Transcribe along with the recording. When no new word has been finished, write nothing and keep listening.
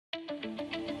Hello,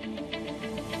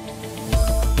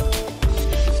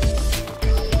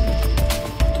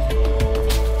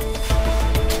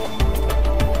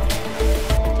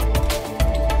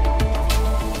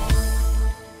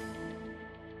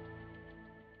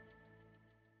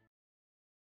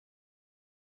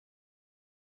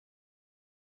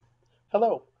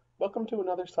 welcome to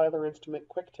another Siler Instrument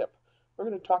Quick Tip. We're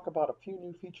going to talk about a few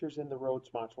new features in the Roads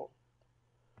module.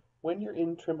 When you're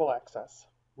in Trimble Access,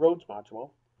 Roads module,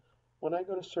 when I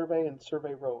go to Survey and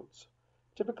Survey Roads,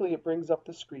 typically it brings up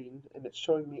the screen and it's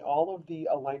showing me all of the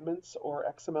alignments or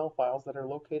XML files that are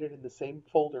located in the same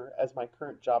folder as my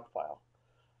current job file.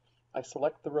 I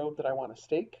select the road that I want to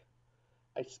stake,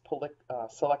 I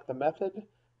select the method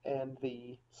and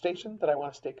the station that I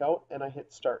want to stake out, and I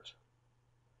hit Start.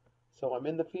 So I'm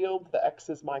in the field, the X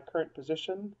is my current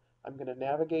position. I'm going to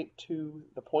navigate to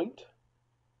the point.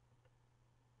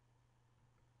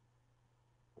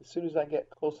 As soon as I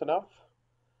get close enough,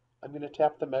 I'm going to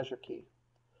tap the measure key.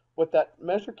 What that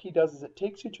measure key does is it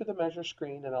takes you to the measure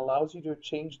screen and allows you to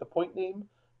change the point name,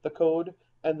 the code,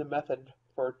 and the method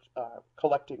for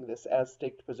collecting this as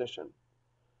staked position.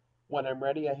 When I'm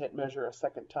ready, I hit measure a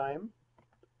second time,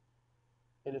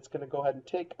 and it's going to go ahead and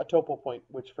take a topo point,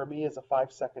 which for me is a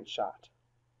 5-second shot.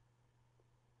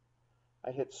 I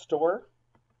hit store,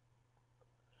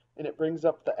 and it brings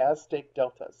up the as staked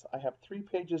deltas. I have 3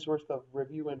 pages worth of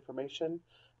review information.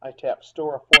 I tap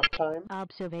store a 4th time.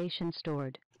 Observation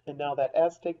stored. And now that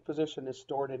as staked position is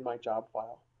stored in my job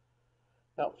file.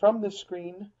 Now from this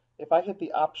screen, if I hit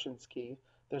the options key,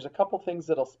 there's a couple things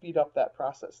that'll speed up that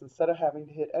process. Instead of having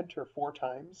to hit enter 4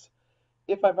 times,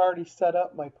 if I've already set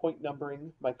up my point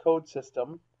numbering, my code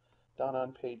system, down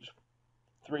on page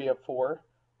 3 of 4,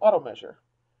 auto measure,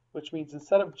 which means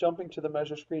instead of jumping to the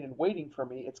measure screen and waiting for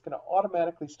me, it's going to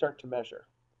automatically start to measure.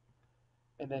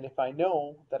 And then if I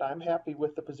know that I'm happy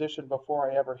with the position before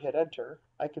I ever hit enter,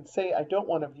 I can say I don't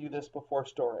want to view this before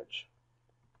storage.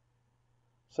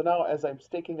 So now as I'm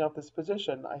staking out this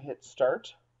position, I hit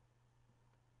start,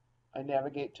 I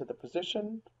navigate to the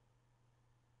position.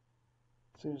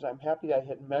 As soon as I'm happy, I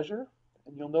hit measure,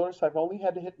 and you'll notice I've only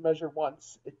had to hit measure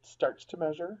once. It starts to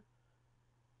measure.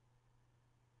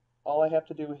 All I have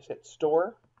to do is hit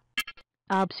store.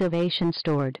 Observation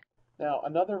stored. Now,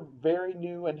 another very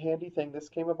new and handy thing, this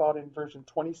came about in version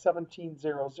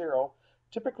 2017.00.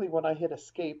 Typically when I hit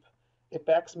escape, it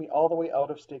backs me all the way out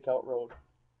of stakeout road.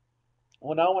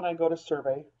 Well, now when I go to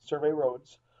survey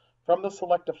roads, from the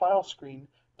select a file screen,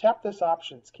 tap this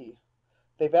options key.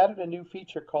 They've added a new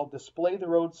feature called display the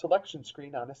road selection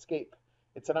screen on escape.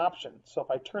 It's an option, so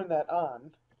if I turn that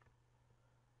on,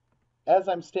 as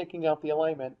I'm staking out the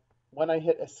alignment, when I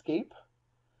hit escape,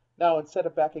 now instead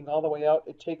of backing all the way out,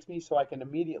 it takes me so I can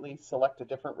immediately select a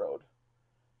different road.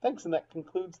 Thanks, and that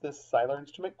concludes this Siler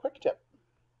Instrument Quick Tip.